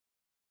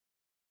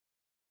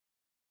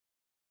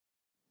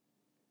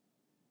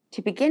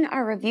To begin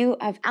our review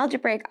of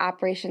algebraic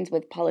operations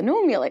with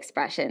polynomial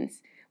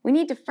expressions, we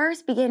need to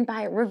first begin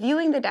by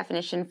reviewing the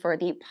definition for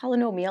the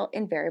polynomial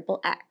in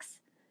variable x.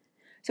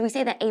 So we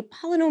say that a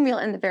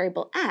polynomial in the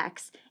variable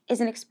x is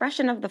an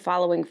expression of the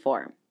following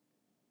form.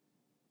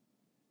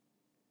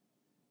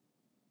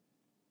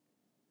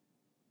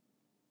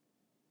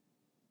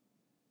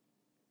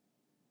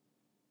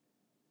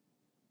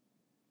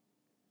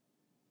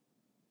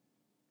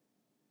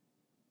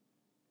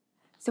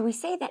 So we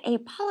say that a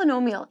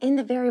polynomial in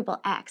the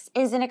variable x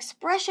is an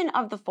expression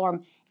of the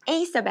form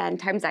a sub n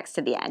times x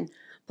to the n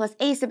plus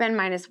a sub n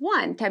minus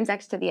 1 times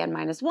x to the n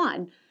minus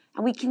 1.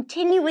 And we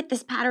continue with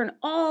this pattern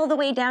all the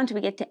way down till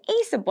we get to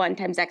a sub 1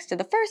 times x to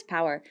the first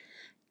power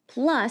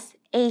plus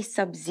a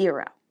sub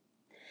 0.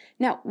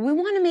 Now, we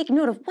want to make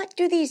note of what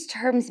do these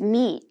terms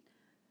mean.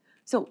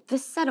 So the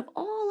set of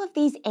all of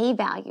these a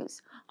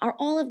values are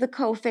all of the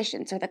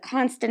coefficients or the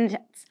constants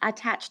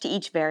attached to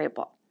each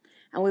variable.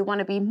 And we want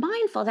to be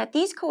mindful that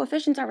these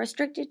coefficients are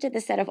restricted to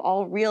the set of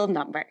all real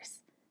numbers.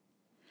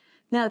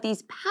 Now,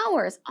 these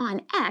powers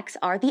on x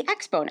are the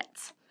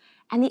exponents.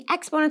 And the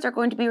exponents are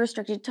going to be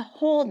restricted to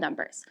whole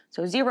numbers,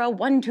 so 0,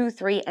 1, 2,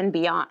 3, and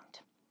beyond.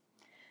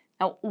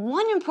 Now,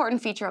 one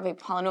important feature of a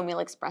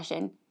polynomial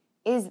expression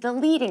is the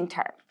leading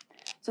term.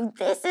 So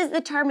this is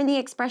the term in the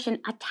expression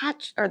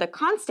attached, or the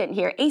constant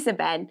here, a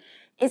sub n,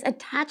 is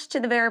attached to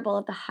the variable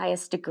of the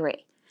highest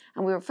degree.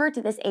 And we refer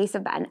to this a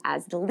sub n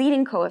as the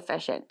leading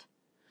coefficient.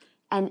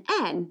 And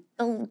n,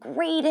 the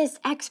greatest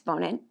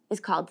exponent, is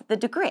called the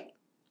degree.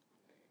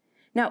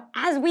 Now,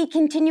 as we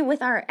continue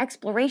with our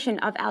exploration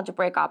of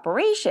algebraic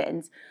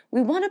operations,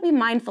 we want to be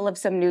mindful of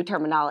some new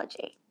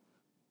terminology.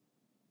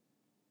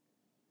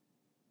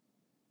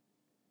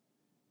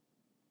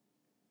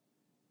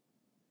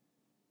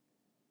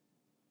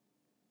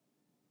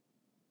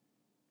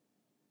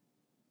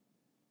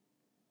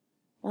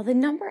 While the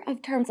number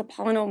of terms a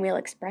polynomial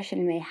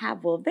expression may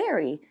have will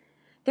vary,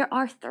 there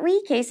are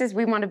three cases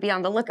we want to be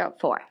on the lookout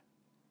for.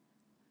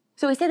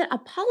 So we say that a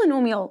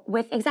polynomial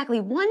with exactly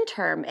one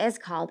term is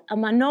called a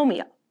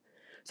monomial.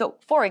 So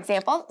for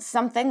example,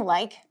 something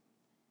like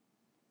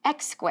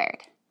x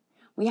squared.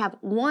 We have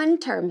one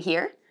term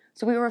here,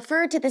 so we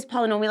refer to this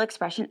polynomial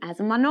expression as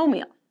a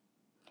monomial.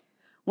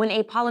 When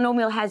a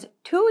polynomial has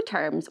two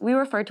terms, we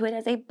refer to it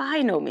as a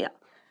binomial.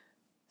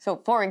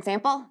 So for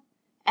example,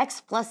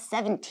 x plus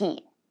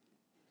 17.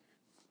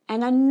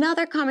 And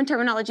another common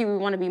terminology we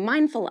want to be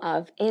mindful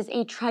of is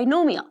a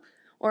trinomial,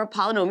 or a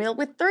polynomial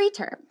with three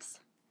terms.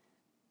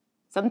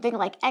 Something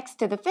like x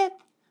to the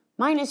fifth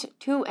minus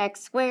 2x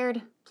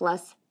squared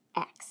plus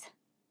x.